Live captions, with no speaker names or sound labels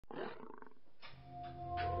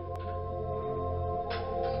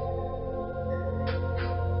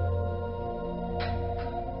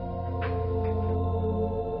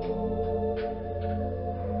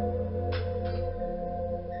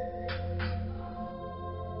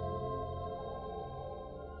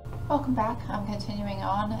Welcome back. I'm continuing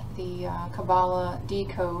on the Kabbalah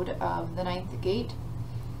decode of the ninth gate.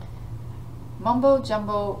 Mumbo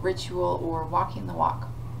jumbo ritual, or walking the walk.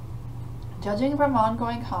 Judging from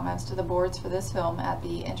ongoing comments to the boards for this film at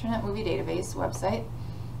the Internet Movie Database website,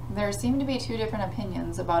 there seem to be two different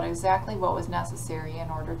opinions about exactly what was necessary in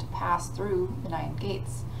order to pass through the 9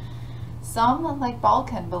 gates. Some, like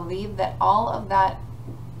Balkan, believe that all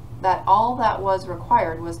that was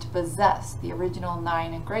required was to possess the original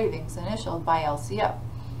 9 engravings initialed by LCF,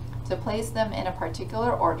 to place them in a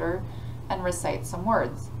particular order and recite some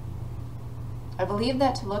words. I believe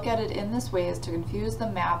that to look at it in this way is to confuse the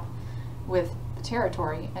map with the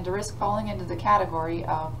territory and to risk falling into the category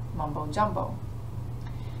of mumbo jumbo.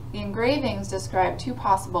 The engravings describe 2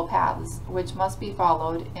 possible paths which must be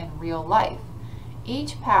followed in real life,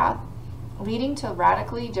 each path leading to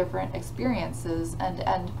radically different experiences and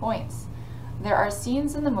end points. There are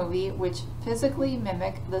scenes in the movie which physically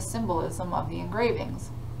mimic the symbolism of the engravings,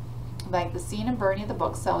 like the scene of Bernie the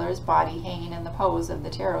bookseller's body hanging in the pose of the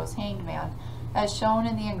tarot's hanged man, as shown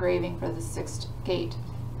in the engraving for the 6th gate,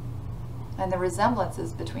 and the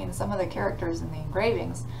resemblances between some of the characters in the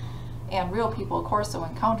engravings and real people Corso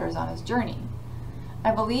encounters on his journey.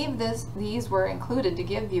 I believe these were included to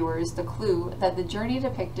give viewers the clue that the journey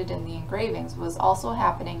depicted in the engravings was also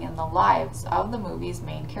happening in the lives of the movie's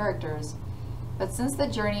main characters. But since the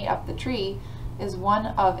journey up the tree is one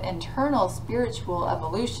of internal spiritual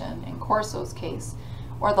evolution in Corso's case,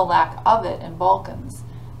 or the lack of it in Balkan's,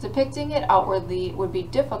 depicting it outwardly would be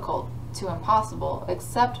difficult to impossible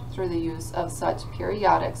except through the use of such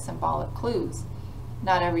periodic symbolic clues.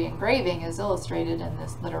 Not every engraving is illustrated in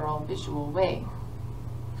this literal visual way.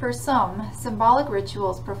 For some, symbolic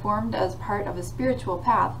rituals performed as part of a spiritual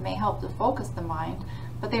path may help to focus the mind,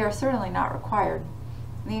 but they are certainly not required.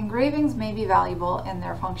 The engravings may be valuable in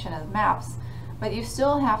their function as maps, but you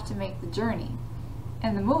still have to make the journey.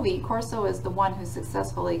 In the movie, Corso is the one who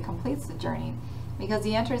successfully completes the journey because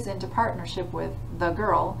he enters into partnership with the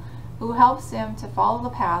girl, who helps him to follow the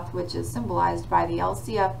path which is symbolized by the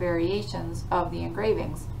LCF variations of the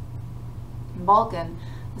engravings. In Balkan,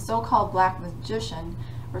 the so-called black magician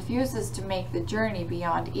refuses to make the journey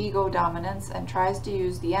beyond ego dominance and tries to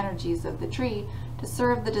use the energies of the tree to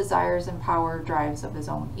serve the desires and power drives of his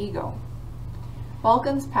own ego.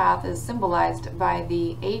 Balkan's path is symbolized by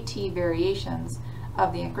the AT variations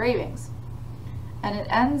of the engravings, and it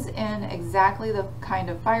ends in exactly the kind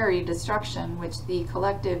of fiery destruction which the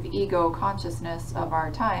collective ego consciousness of our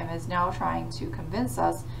time is now trying to convince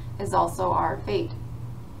us is also our fate.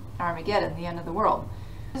 Armageddon, the end of the world.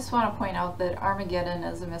 I just want to point out that Armageddon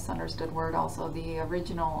is a misunderstood word. Also, the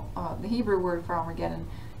original, the Hebrew word for Armageddon,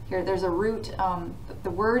 here there's a root, the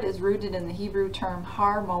word is rooted in the Hebrew term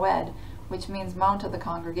har moed, which means mount of the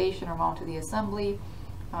congregation or mount of the assembly.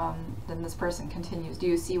 Then this person continues, do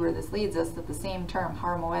you see where this leads us? That the same term,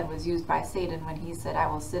 har moed, was used by Satan when he said, I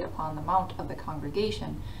will sit upon the mount of the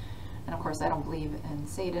congregation. And of course, I don't believe in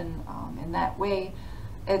Satan in that way.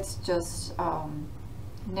 It's just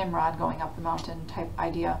Nimrod going up the mountain type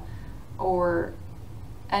idea, or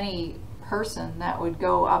any person that would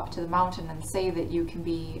go up to the mountain and say that you can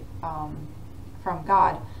be from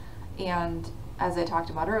God. And as I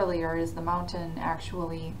talked about earlier, is the mountain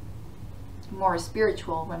actually more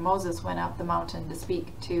spiritual? When Moses went up the mountain to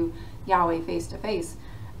speak to Yahweh face to face,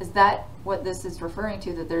 is that what this is referring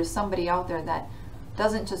to? That there's somebody out there that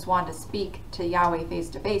doesn't just want to speak to Yahweh face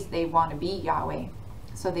to face, they want to be Yahweh.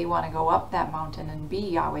 So they want to go up that mountain and be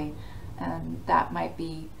Yahweh, and that might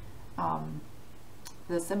be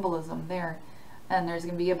the symbolism there. And there's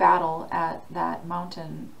going to be a battle at that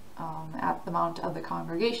mountain, at the mount of the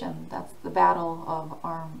congregation. That's the battle of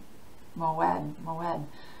Moed.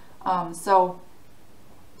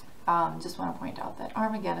 Just want to point out that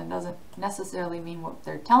Armageddon doesn't necessarily mean what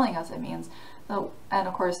they're telling us it means. And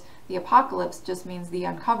of course, the apocalypse just means the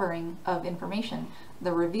uncovering of information,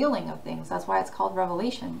 the revealing of things. That's why it's called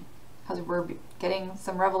revelation, because we're getting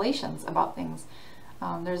some revelations about things.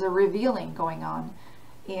 There's a revealing going on.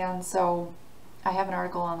 And so I have an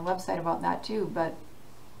article on the website about that too, but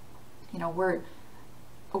you know,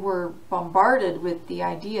 we're bombarded with the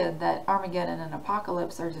idea that Armageddon and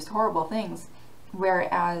apocalypse are just horrible things,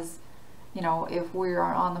 whereas, you know, if we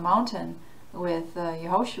are on the mountain with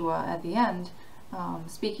Yehoshua at the end,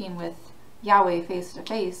 speaking with Yahweh face to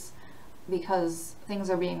face, because things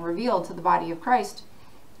are being revealed to the body of Christ,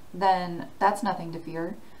 then that's nothing to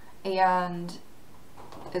fear. And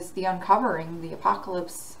it's the uncovering, the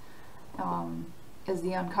apocalypse is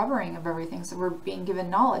the uncovering of everything. So we're being given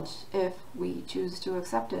knowledge if we choose to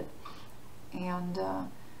accept it. And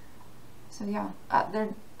So yeah,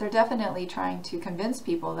 they're definitely trying to convince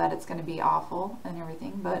people that it's going to be awful and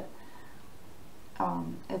everything, but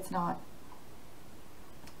it's not.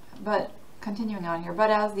 But continuing on here, but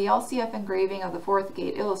as the LCF engraving of the fourth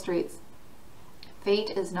gate illustrates,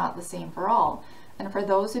 fate is not the same for all, and for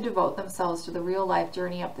those who devote themselves to the real-life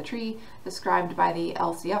journey up the tree described by the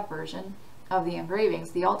LCF version of the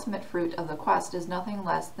engravings, the ultimate fruit of the quest is nothing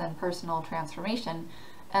less than personal transformation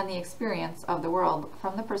and the experience of the world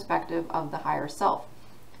from the perspective of the higher self,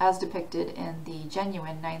 as depicted in the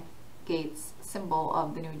genuine ninth gate's symbol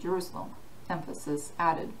of the New Jerusalem, emphasis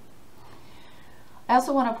added. I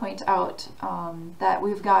also want to point out that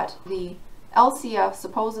we've got the LCF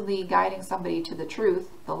supposedly guiding somebody to the truth,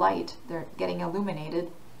 the light, they're getting illuminated,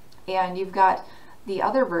 and you've got the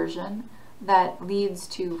other version that leads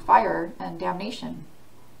to fire and damnation.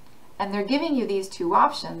 And they're giving you these two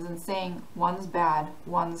options and saying one's bad,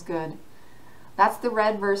 one's good. That's the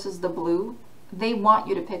red versus the blue. They want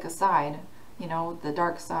you to pick a side, you know, the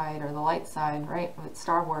dark side or the light side, right, with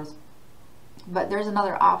Star Wars. But there's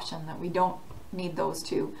another option that we don't need those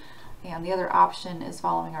two, and the other option is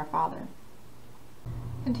following our Father.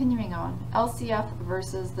 Continuing on, LCF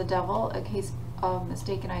versus the devil, a case of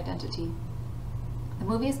mistaken identity. The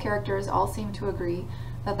movie's characters all seem to agree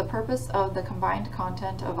that the purpose of the combined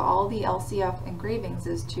content of all the LCF engravings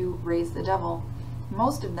is to raise the devil.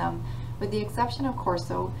 Most of them, with the exception of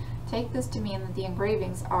Corso, take this to mean that the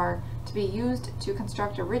engravings are to be used to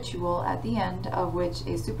construct a ritual at the end of which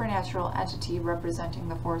a supernatural entity representing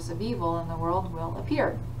the force of evil in the world will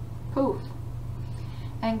appear. Poof!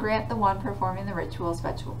 And grant the one performing the ritual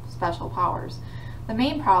special powers. The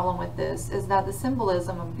main problem with this is that the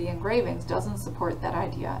symbolism of the engravings doesn't support that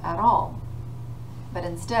idea at all, but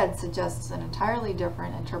instead suggests an entirely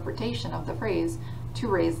different interpretation of the phrase, to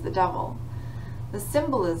raise the devil. The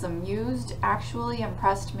symbolism used actually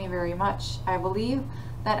impressed me very much. I believe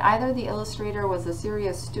that either the illustrator was a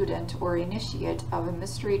serious student or initiate of a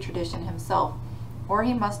mystery tradition himself, or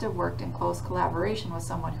he must have worked in close collaboration with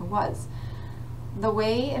someone who was. The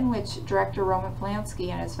way in which director Roman Polanski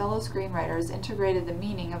and his fellow screenwriters integrated the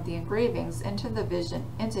meaning of the engravings into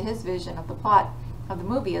his vision of the plot of the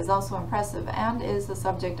movie is also impressive, and is the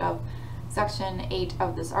subject of Section 8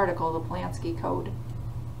 of this article, the Polanski Code.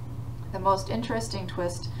 The most interesting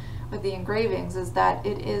twist with the engravings is that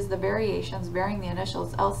it is the variations bearing the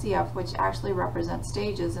initials LCF which actually represent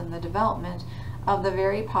stages in the development of the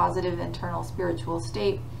very positive internal spiritual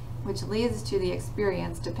state which leads to the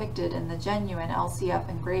experience depicted in the genuine LCF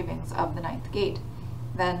engravings of the ninth gate,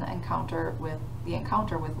 then the encounter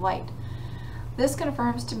with light. This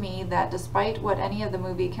confirms to me that despite what any of the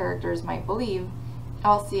movie characters might believe,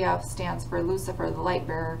 LCF stands for Lucifer the Light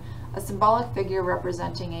Bearer, a symbolic figure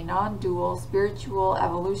representing a non-dual spiritual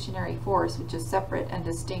evolutionary force which is separate and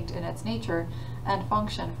distinct in its nature and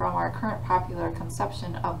function from our current popular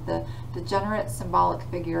conception of the degenerate symbolic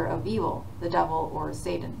figure of evil, the devil or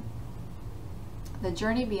Satan. The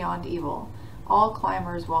journey beyond evil. All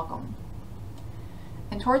climbers welcome.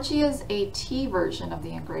 In Torchia's AT version of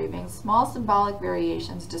the engraving, small symbolic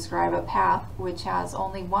variations describe a path which has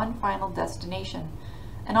only one final destination,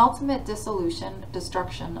 an ultimate dissolution,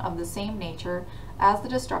 destruction of the same nature as the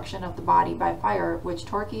destruction of the body by fire which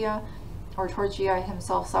Torchia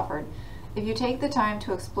himself suffered. If you take the time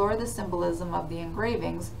to explore the symbolism of the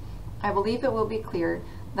engravings, I believe it will be clear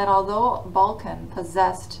that although Balkan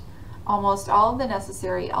possessed almost all of the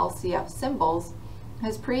necessary LCF symbols,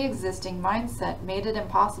 his pre-existing mindset made it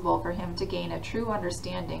impossible for him to gain a true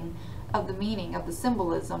understanding of the meaning of the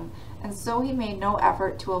symbolism, and so he made no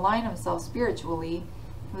effort to align himself spiritually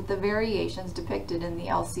with the variations depicted in the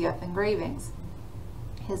LCF engravings.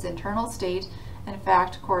 His internal state, in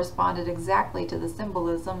fact, corresponded exactly to the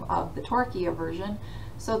symbolism of the Torquia version,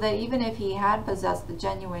 so that even if he had possessed the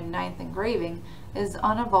genuine ninth engraving, his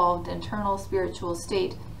unevolved internal spiritual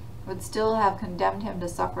state would still have condemned him to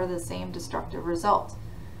suffer the same destructive result.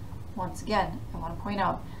 Once again, I want to point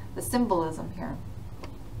out the symbolism here.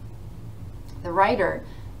 The writer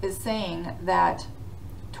is saying that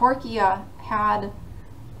Torquia had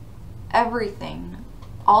everything,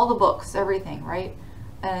 all the books, everything, right?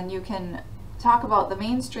 And you can talk about the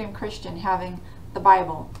mainstream Christian having the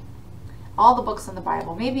Bible, all the books in the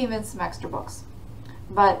Bible, maybe even some extra books,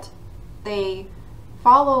 but they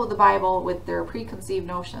follow the Bible with their preconceived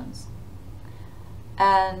notions,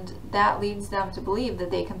 and that leads them to believe that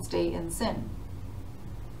they can stay in sin,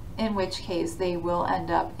 in which case they will end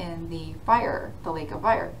up in the fire, the lake of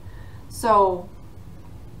fire. So,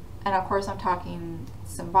 and of course I'm talking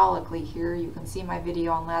symbolically here. You can see my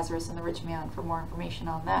video on Lazarus and the rich man for more information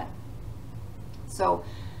on that. So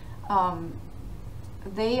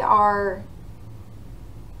they are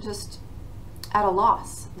just at a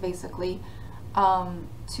loss, basically,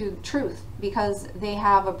 to truth, because they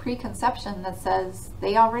have a preconception that says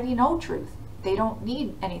they already know truth. They don't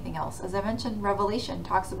need anything else. As I mentioned, Revelation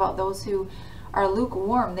talks about those who are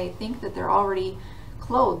lukewarm. They think that they're already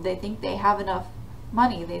clothed. They think they have enough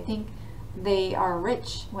money. They think they are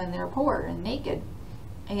rich when they're poor and naked.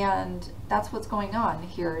 And that's what's going on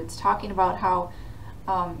here. It's talking about how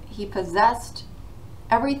he possessed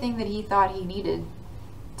everything that he thought he needed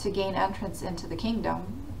to gain entrance into the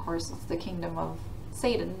kingdom. Of course, it's the kingdom of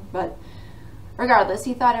Satan, but regardless,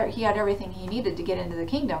 he thought he had everything he needed to get into the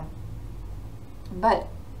kingdom. But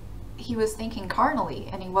he was thinking carnally,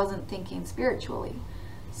 and he wasn't thinking spiritually.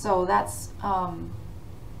 So that's,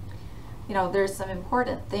 you know, there's some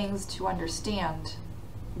important things to understand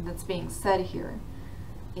that's being said here.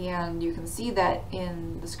 And you can see that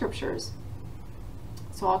in the scriptures.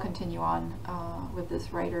 So I'll continue on with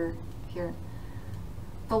this writer here.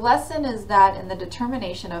 The lesson is that in the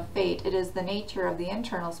determination of fate, it is the nature of the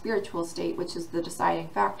internal spiritual state which is the deciding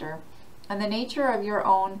factor. And the nature of your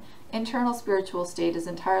own internal spiritual state is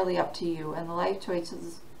entirely up to you and the life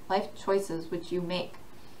choices which you make.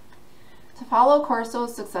 To follow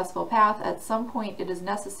Corso's successful path, at some point it is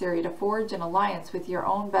necessary to forge an alliance with your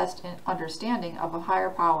own best understanding of a higher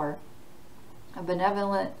power, a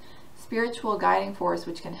benevolent spiritual guiding force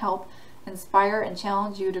which can help inspire and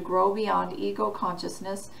challenge you to grow beyond ego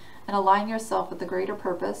consciousness and align yourself with the greater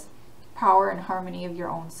purpose, power, and harmony of your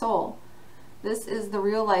own soul. This is the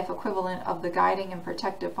real-life equivalent of the guiding and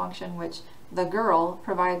protective function which the girl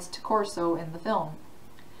provides to Corso in the film.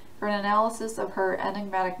 For an analysis of her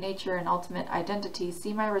enigmatic nature and ultimate identity,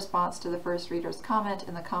 see my response to the first reader's comment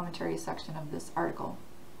in the commentary section of this article.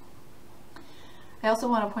 I also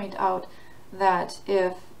want to point out that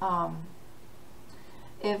if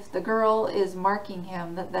the girl is marking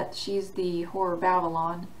him that she's the whore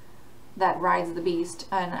Babylon that rides the beast,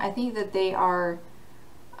 and I think that they are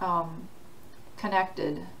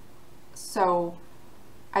connected. So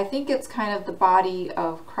I think it's kind of the body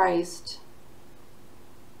of Christ,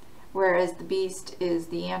 whereas the beast is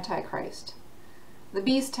the Antichrist. The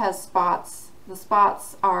beast has spots. The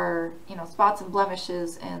spots are, you know, spots and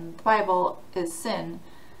blemishes, and the Bible is sin.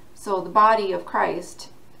 So the body of Christ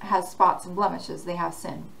has spots and blemishes. They have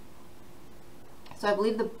sin. So I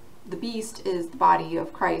believe the beast is the body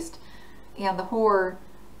of Christ, and the whore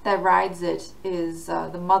that rides it is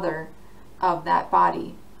the mother of that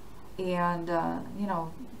body. And you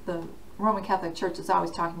know, the Roman Catholic Church is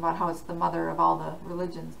always talking about how it's the mother of all the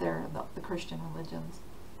religions there, the Christian religions.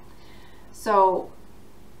 So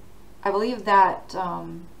I believe that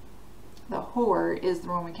the whore is the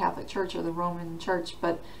Roman Catholic Church or the Roman Church,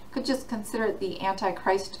 but could just consider it the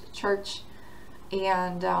Antichrist Church.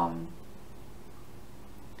 And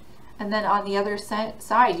then on the other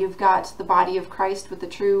side, you've got the body of Christ with the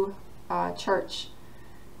true church.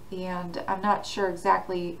 And I'm not sure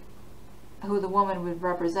exactly who the woman would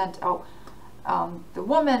represent. Oh, the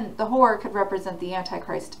woman, the whore, could represent the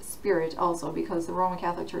Antichrist spirit also, because the Roman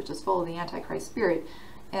Catholic Church is full of the Antichrist spirit,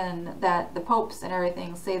 and that the popes and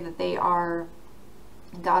everything say that they are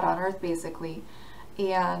God on earth, basically.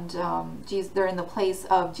 And they're in the place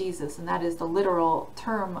of Jesus, and that is the literal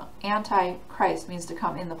term. Antichrist means to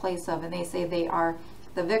come in the place of, and they say they are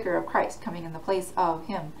the vicar of Christ coming in the place of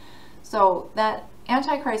him. So that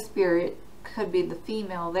Antichrist spirit could be the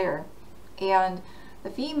female there, and the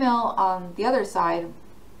female on the other side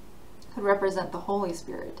could represent the Holy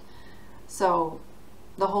Spirit. So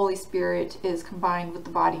the Holy Spirit is combined with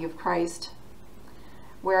the body of Christ,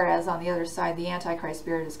 whereas on the other side the Antichrist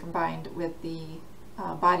spirit is combined with the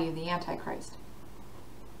body of the Antichrist,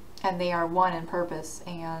 and they are one in purpose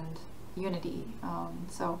and unity.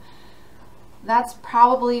 So that's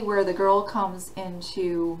probably where the girl comes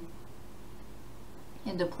into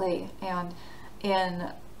play. And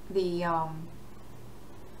in the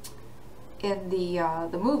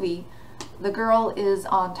movie, the girl is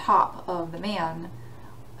on top of the man,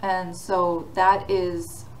 and so that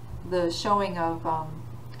is the showing of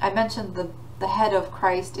I mentioned the head of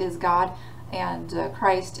Christ is God, and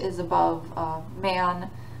Christ is above man,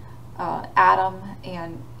 Adam,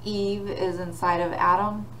 and Eve is inside of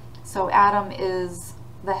Adam. So Adam is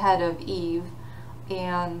the head of Eve,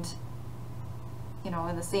 and you know,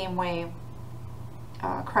 in the same way,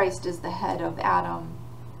 Christ is the head of Adam,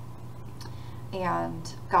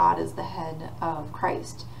 and God is the head of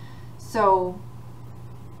Christ. So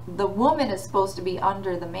the woman is supposed to be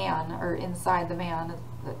under the man, or inside the man,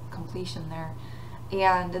 the completion there.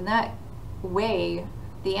 And in that way,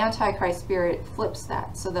 the Antichrist spirit flips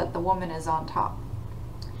that, so that the woman is on top.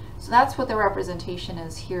 So that's what the representation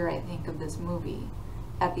is here, I think, of this movie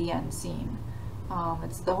at the end scene.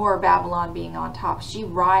 It's the whore of Babylon being on top. She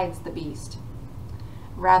rides the beast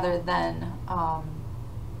rather than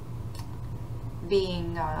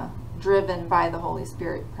being driven by the Holy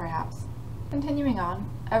Spirit, perhaps. Continuing on,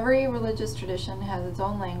 every religious tradition has its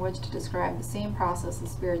own language to describe the same process of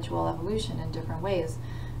spiritual evolution in different ways,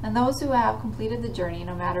 and those who have completed the journey,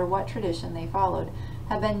 no matter what tradition they followed,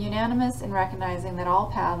 have been unanimous in recognizing that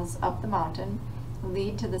all paths up the mountain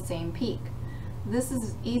lead to the same peak. This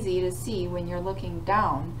is easy to see when you're looking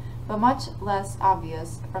down, but much less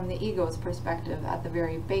obvious from the ego's perspective at the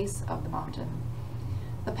very base of the mountain.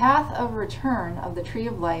 The path of return of the Tree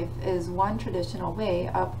of Life is one traditional way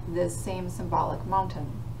up this same symbolic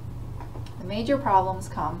mountain. The major problems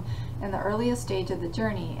come in the earliest stage of the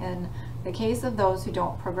journey in the case of those who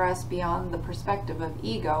don't progress beyond the perspective of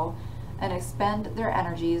ego and expend their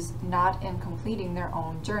energies not in completing their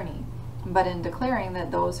own journey, but in declaring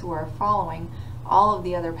that those who are following all of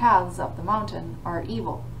the other paths up the mountain are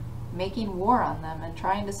evil, making war on them and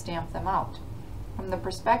trying to stamp them out. From the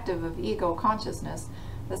perspective of ego consciousness,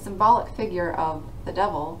 the symbolic figure of the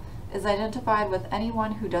devil is identified with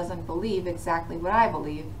anyone who doesn't believe exactly what I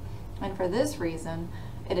believe, and for this reason,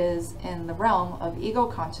 it is in the realm of ego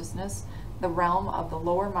consciousness, the realm of the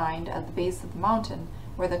lower mind at the base of the mountain,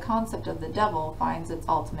 where the concept of the devil finds its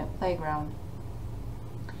ultimate playground.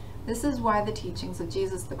 This is why the teachings of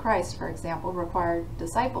Jesus the Christ, for example, require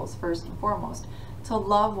disciples first and foremost to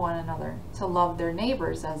love one another, to love their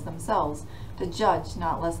neighbors as themselves, to judge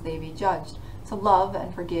not lest they be judged, to love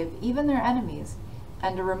and forgive even their enemies,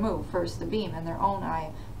 and to remove first the beam in their own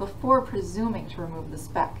eye before presuming to remove the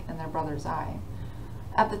speck in their brother's eye.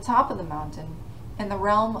 At the top of the mountain, in the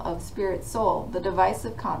realm of spirit soul, the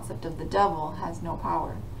divisive concept of the devil has no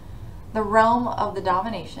power. The realm of the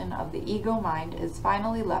domination of the ego mind is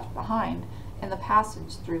finally left behind in the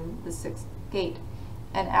passage through the 6th gate.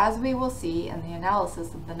 And as we will see in the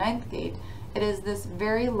analysis of the 9th gate, it is this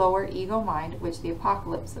very lower ego mind which the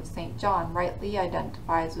Apocalypse of St. John rightly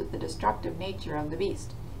identifies with the destructive nature of the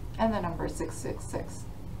beast, and the number 666.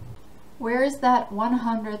 Where is that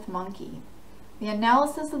 100th monkey? The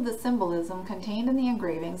analysis of the symbolism contained in the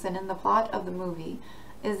engravings and in the plot of the movie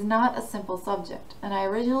is not a simple subject, and I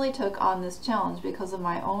originally took on this challenge because of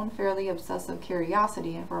my own fairly obsessive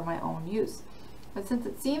curiosity and for my own use. But since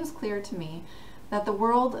it seems clear to me that the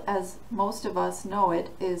world, as most of us know it,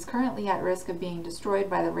 is currently at risk of being destroyed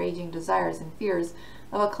by the raging desires and fears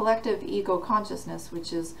of a collective ego consciousness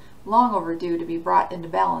which is long overdue to be brought into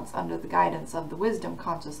balance under the guidance of the wisdom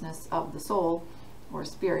consciousness of the soul, or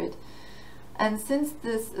spirit. And since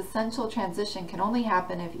this essential transition can only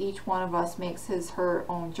happen if each one of us makes his/her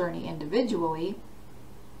own journey individually,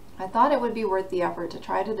 I thought it would be worth the effort to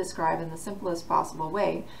try to describe in the simplest possible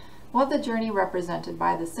way what the journey represented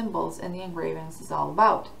by the symbols in the engravings is all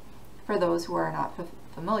about, for those who are not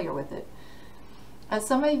familiar with it. As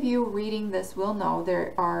some of you reading this will know,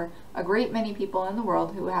 there are a great many people in the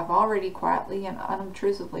world who have already quietly and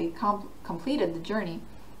unobtrusively completed the journey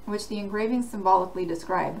which the engravings symbolically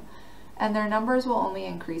describe, and their numbers will only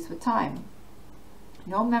increase with time.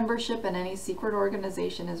 No membership in any secret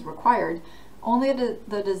organization is required, only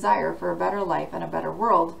the desire for a better life and a better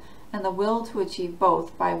world, and the will to achieve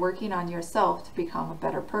both by working on yourself to become a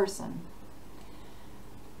better person.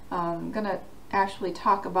 I'm going to actually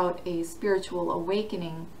talk about a spiritual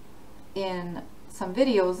awakening in some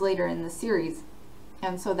videos later in the series,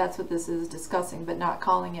 and so that's what this is discussing, but not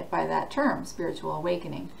calling it by that term, spiritual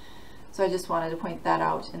awakening. So I just wanted to point that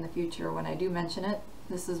out in the future when I do mention it.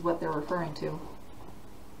 This is what they're referring to.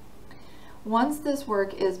 Once this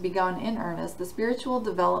work is begun in earnest, the spiritual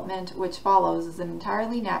development which follows is an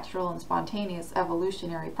entirely natural and spontaneous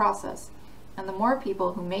evolutionary process, and the more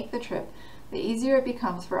people who make the trip, the easier it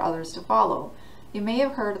becomes for others to follow. You may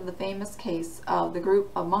have heard of the famous case of the group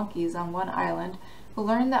of monkeys on one island who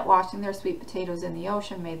learned that washing their sweet potatoes in the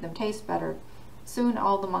ocean made them taste better. Soon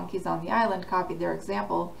all the monkeys on the island copied their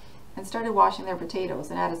example and started washing their potatoes,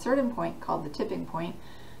 and at a certain point, called the tipping point,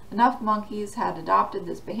 enough monkeys had adopted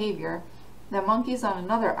this behavior that monkeys on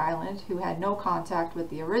another island, who had no contact with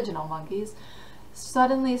the original monkeys,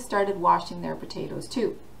 suddenly started washing their potatoes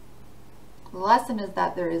too. The lesson is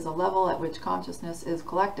that there is a level at which consciousness is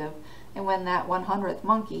collective, and when that 100th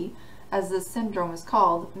monkey, as this syndrome is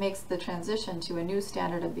called, makes the transition to a new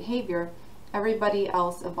standard of behavior, everybody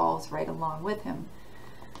else evolves right along with him.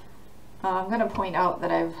 I'm going to point out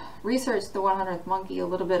that I've researched the 100th monkey a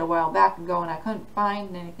little bit a while back ago, and I couldn't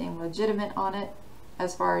find anything legitimate on it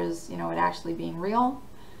as far as, it actually being real.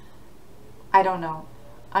 I don't know.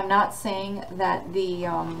 I'm not saying that the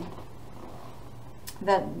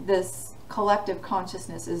that this collective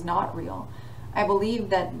consciousness is not real. I believe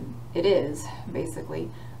that it is, basically.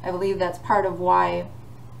 I believe that's part of why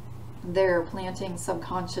they're planting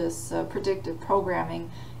subconscious predictive programming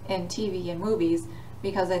in TV and movies,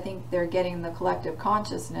 because I think they're getting the collective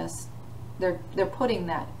consciousness, they're putting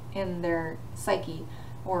that in their psyche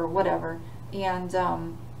or whatever, and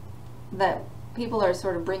that people are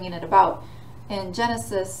sort of bringing it about. In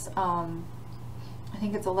Genesis, I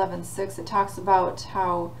think it's 11:6, it talks about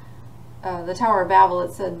how the Tower of Babel,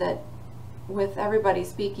 it said that with everybody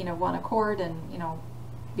speaking of one accord and, you know,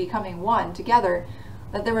 becoming one together,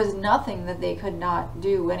 that there was nothing that they could not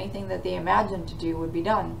do. Anything that they imagined to do would be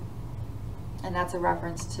done. And that's a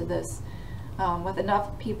reference to this. With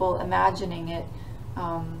enough people imagining it,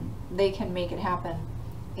 they can make it happen.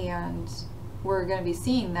 And we're going to be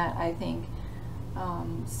seeing that, I think,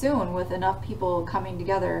 soon, with enough people coming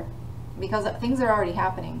together, because things are already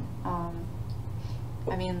happening.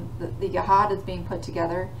 I mean, the Jihad is being put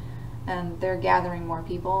together, and they're gathering more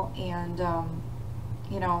people, and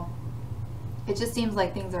you know, it just seems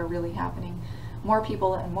like things are really happening. More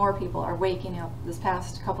people and more people are waking up this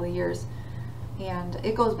past couple of years, and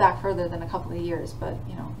it goes back further than a couple of years, but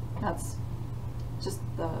you know, that's just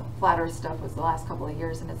the flat earth stuff was the last couple of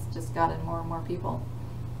years, and it's just gotten more and more people.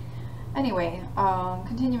 Anyway,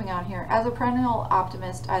 continuing on here, as a perennial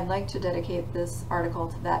optimist, I'd like to dedicate this article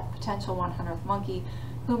to that potential 100th monkey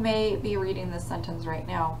who may be reading this sentence right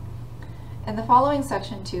now. In the following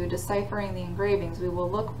section 2, Deciphering the Engravings, we will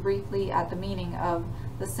look briefly at the meaning of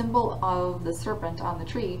the symbol of the serpent on the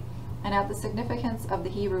tree, and at the significance of the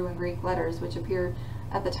Hebrew and Greek letters which appear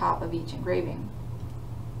at the top of each engraving.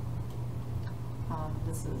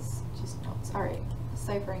 This is just notes. Alright,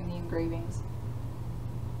 Deciphering the Engravings.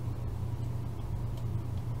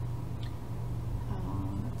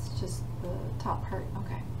 It's just the top part.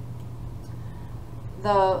 Okay.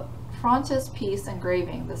 The frontispiece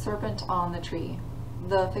engraving, the serpent on the tree.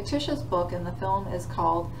 The fictitious book in the film is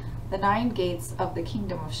called The 9 Gates of the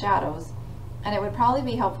Kingdom of Shadows, and it would probably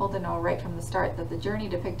be helpful to know right from the start that the journey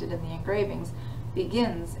depicted in the engravings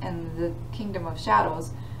begins in the Kingdom of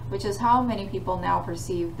Shadows, which is how many people now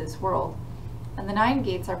perceive this world, and the 9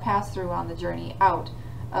 gates are passed through on the journey out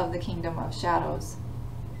of the Kingdom of Shadows.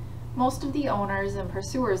 Most of the owners and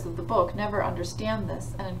pursuers of the book never understand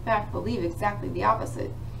this, and in fact believe exactly the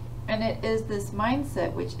opposite. And it is this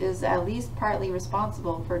mindset which is at least partly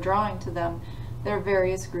responsible for drawing to them their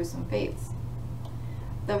various gruesome fates.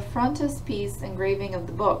 The frontispiece engraving of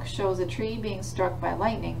the book shows a tree being struck by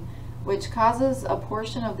lightning, which causes a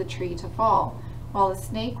portion of the tree to fall, while a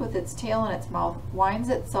snake with its tail in its mouth winds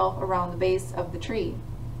itself around the base of the tree.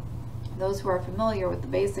 Those who are familiar with the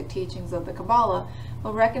basic teachings of the Kabbalah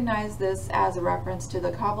will recognize this as a reference to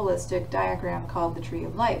the Kabbalistic diagram called the Tree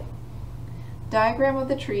of Life. The diagram of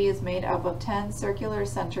the tree is made up of 10 circular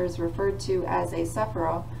centers referred to as a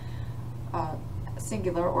sephira,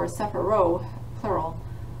 singular, or sephiro, plural.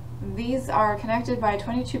 These are connected by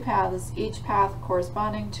 22 paths, each path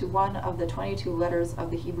corresponding to one of the 22 letters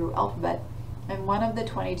of the Hebrew alphabet and one of the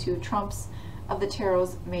 22 trumps of the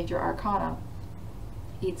tarot's major arcana.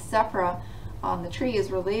 Each sephira on the tree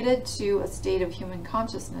is related to a state of human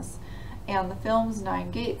consciousness, and the film's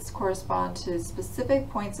 9 gates correspond to specific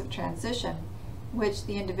points of transition which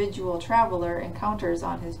the individual traveler encounters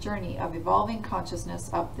on his journey of evolving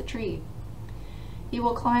consciousness up the tree. He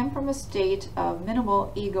will climb from a state of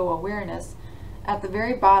minimal ego awareness at the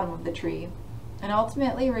very bottom of the tree, and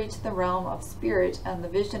ultimately reach the realm of spirit and the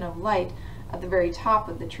vision of light at the very top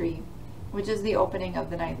of the tree, which is the opening of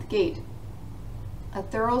the 9th gate. A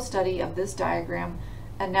thorough study of this diagram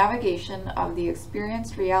and navigation of the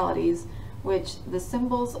experienced realities which the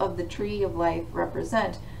symbols of the Tree of Life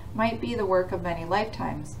represent might be the work of many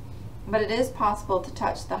lifetimes, but it is possible to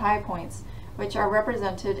touch the high points which are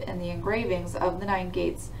represented in the engravings of the 9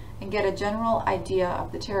 gates and get a general idea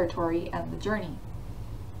of the territory and the journey.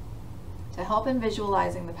 To help in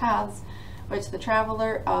visualizing the paths which the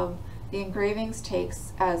traveler of the engravings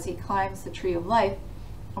takes as he climbs the Tree of Life,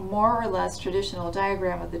 a more or less traditional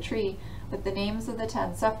diagram of the tree with the names of the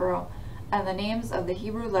 10 sephirot and the names of the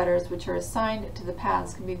Hebrew letters which are assigned to the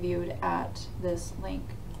paths can be viewed at this link.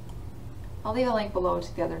 I'll leave a link below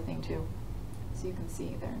to the other thing too, so you can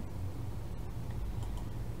see there.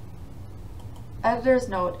 Editor's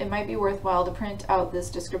note, it might be worthwhile to print out this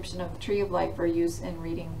description of the Tree of Life for use in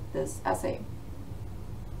reading this essay.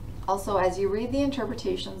 Also, as you read the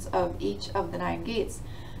interpretations of each of the 9 gates,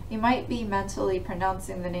 you might be mentally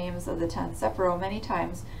pronouncing the names of the 10 sephirot many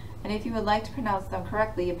times, and if you would like to pronounce them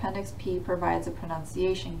correctly, Appendix P provides a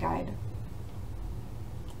pronunciation guide.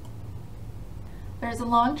 There's a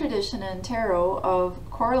long tradition in tarot of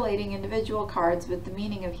correlating individual cards with the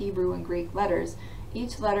meaning of Hebrew and Greek letters,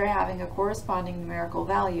 each letter having a corresponding numerical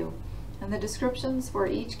value. And the descriptions for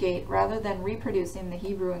each gate, rather than reproducing the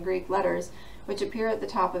Hebrew and Greek letters, which appear at the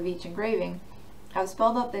top of each engraving, have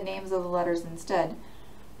spelled out the names of the letters instead.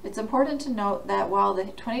 It's important to note that while the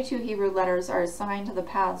 22 Hebrew letters are assigned to the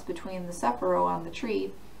paths between the sephiro on the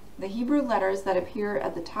tree, the Hebrew letters that appear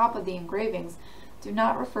at the top of the engravings do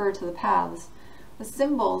not refer to the paths. The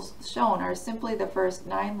symbols shown are simply the first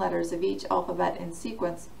 9 letters of each alphabet in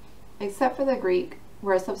sequence, except for the Greek,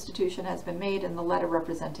 where a substitution has been made in the letter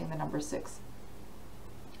representing the number 6.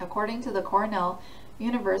 According to the Cornell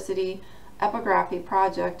University Epigraphy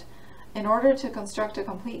Project, in order to construct a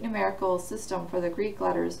complete numerical system for the Greek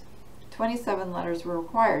letters, 27 letters were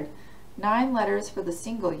required, 9 letters for the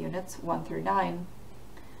single units, 1 through 9,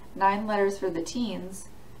 9 letters for the teens,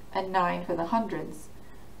 and 9 for the hundreds.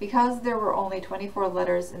 Because there were only 24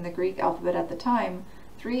 letters in the Greek alphabet at the time,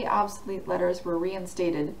 3 obsolete letters were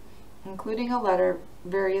reinstated, including a letter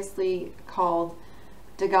variously called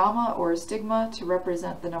digamma or stigma to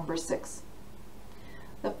represent the number 6.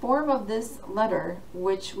 The form of this letter,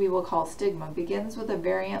 which we will call stigma, begins with a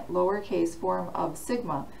variant lowercase form of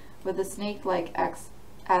sigma with a snake-like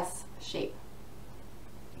XS shape,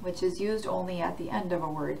 which is used only at the end of a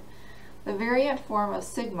word. The variant form of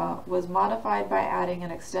sigma was modified by adding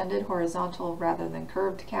an extended horizontal rather than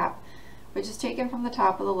curved cap, which is taken from the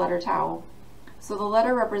top of the letter tau. So the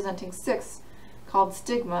letter representing 6, called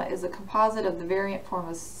stigma, is a composite of the variant form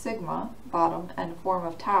of sigma, bottom, and form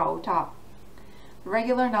of tau, top. The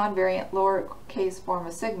regular non-variant lowercase form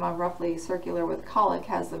of sigma, roughly circular with colic,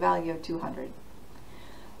 has the value of 200.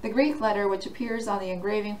 The Greek letter which appears on the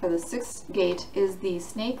engraving for the 6th gate is the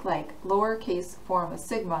snake-like lowercase form of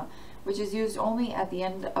sigma, which is used only at the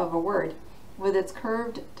end of a word, with its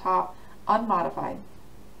curved top unmodified.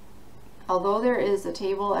 Although there is a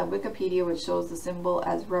table at Wikipedia which shows the symbol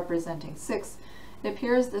as representing 6, it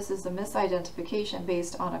appears this is a misidentification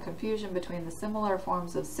based on a confusion between the similar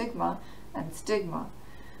forms of sigma and stigma.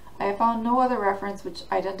 I have found no other reference which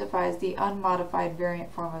identifies the unmodified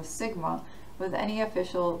variant form of sigma with any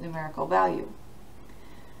official numerical value.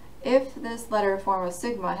 If this letter form of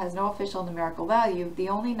sigma has no official numerical value, the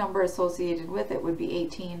only number associated with it would be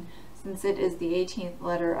 18, since it is the 18th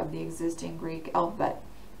letter of the existing Greek alphabet.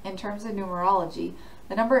 In terms of numerology,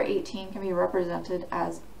 the number 18 can be represented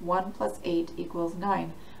as 1 plus 8 equals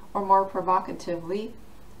 9, or more provocatively,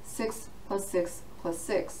 6 plus 6 plus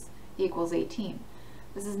 6 equals 18.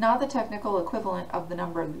 This is not the technical equivalent of the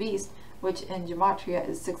number of the beast, which in gematria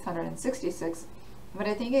is 666, but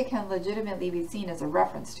I think it can legitimately be seen as a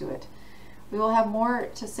reference to it. We will have more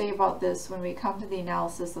to say about this when we come to the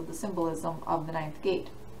analysis of the symbolism of the 9th gate.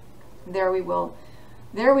 There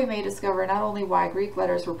we may discover not only why Greek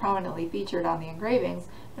letters were prominently featured on the engravings,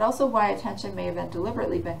 but also why attention may have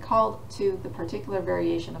deliberately been called to the particular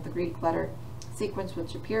variation of the Greek letter sequence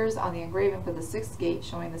which appears on the engraving for the 6th gate,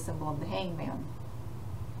 showing the symbol of the hangman.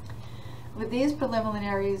 With these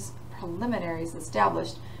preliminaries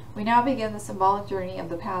established, we now begin the symbolic journey of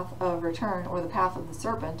the path of return, or the path of the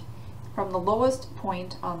serpent, from the lowest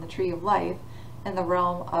point on the tree of life in the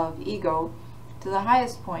realm of ego to the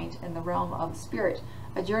highest point in the realm of spirit,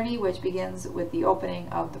 a journey which begins with the opening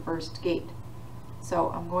of the 1st gate. So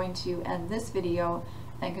I'm going to end this video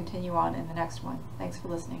and continue on in the next one. Thanks for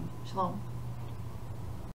listening. Shalom.